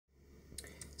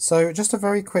So just a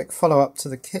very quick follow-up to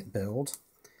the kit build.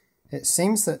 It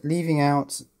seems that leaving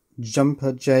out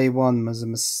jumper J1 was a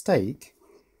mistake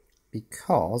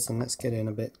because, and let's get in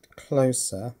a bit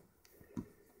closer,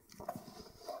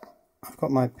 I've got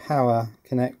my power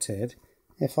connected.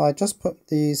 If I just put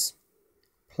these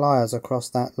pliers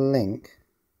across that link,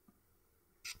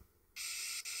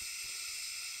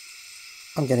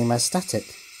 I'm getting my static.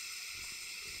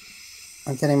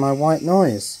 I'm getting my white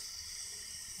noise,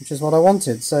 which is what I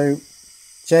wanted. So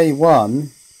J1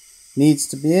 needs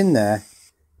to be in there,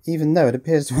 even though it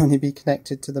appears to only be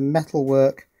connected to the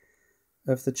metalwork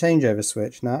of the changeover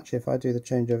switch. Now actually, if I do the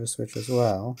changeover switch as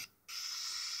well,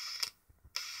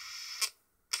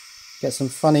 get some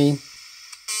funny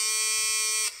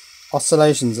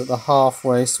oscillations at the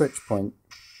halfway switch point.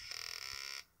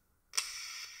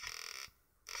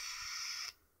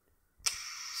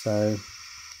 So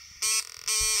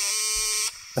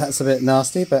that's a bit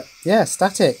nasty, but yeah,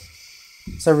 static.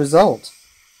 So result,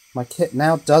 my kit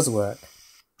now does work.